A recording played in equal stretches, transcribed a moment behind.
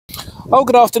Oh,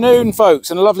 good afternoon, folks,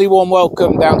 and a lovely warm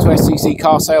welcome down to SCC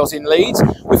Car Sales in Leeds.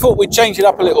 We thought we'd change it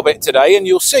up a little bit today, and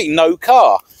you'll see no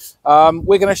car.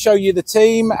 We're going to show you the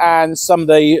team and some of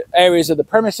the areas of the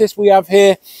premises we have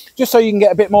here, just so you can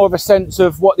get a bit more of a sense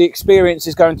of what the experience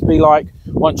is going to be like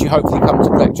once you hopefully come to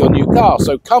collect your new car.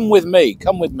 So come with me,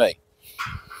 come with me.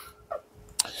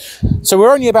 So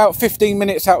we're only about 15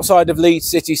 minutes outside of Leeds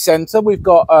city centre. We've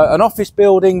got an office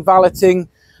building, valeting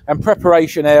and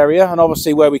preparation area, and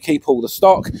obviously where we keep all the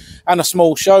stock, and a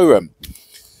small showroom.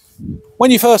 When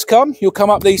you first come, you'll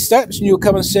come up these steps and you'll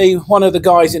come and see one of the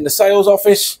guys in the sales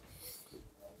office.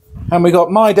 And we got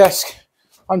my desk.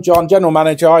 I'm John, general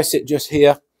manager. I sit just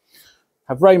here.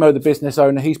 Have Ramo, the business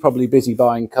owner. He's probably busy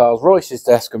buying cars. Royce's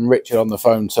desk, and Richard on the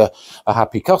phone to a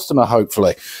happy customer,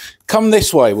 hopefully. Come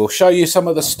this way. We'll show you some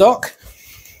of the stock.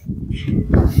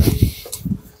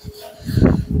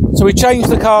 So we change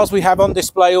the cars we have on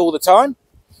display all the time.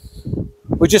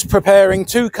 We're just preparing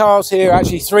 2 cars here,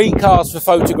 actually 3 cars for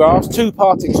photographs, 2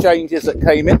 part exchanges that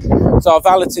came in. It's our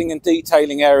valeting and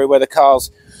detailing area where the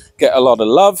cars get a lot of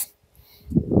love.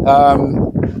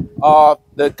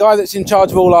 The guy that's in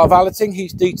charge of all our valeting,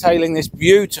 he's detailing this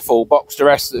beautiful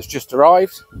Boxster S that's just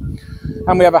arrived.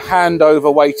 And we have a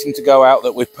handover waiting to go out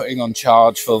that we're putting on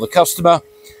charge for the customer.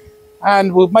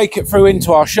 And we'll make it through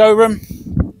into our showroom.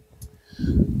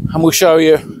 And we'll show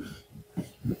you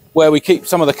where we keep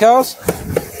some of the cars.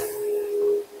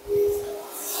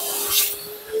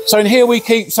 So in here we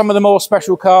keep some of the more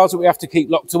special cars that we have to keep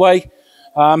locked away.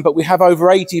 But we have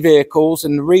over 80 vehicles,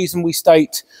 and the reason we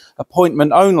state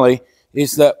appointment only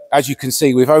is that, as you can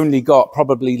see, we've only got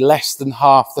probably less than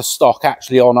half the stock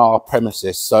actually on our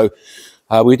premises. So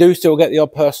we do still get the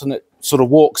odd person that sort of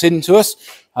walks into us,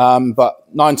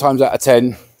 but 9 times out of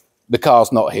 10, the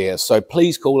car's not here. So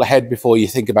please call ahead before you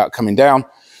think about coming down.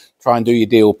 Try and do your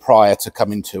deal prior to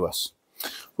coming to us.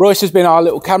 Royce has been our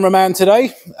little cameraman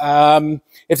today.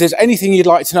 If there's anything you'd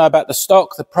like to know about the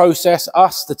stock, the process,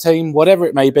 us, the team, whatever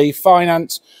it may be,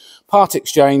 finance, part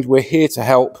exchange, we're here to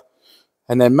help.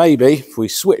 And then maybe if we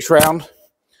switch round,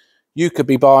 you could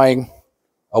be buying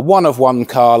a one-of-one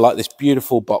car like this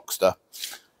beautiful Boxster.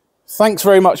 Thanks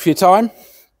very much for your time.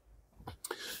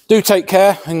 Do take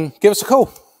care and give us a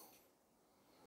call.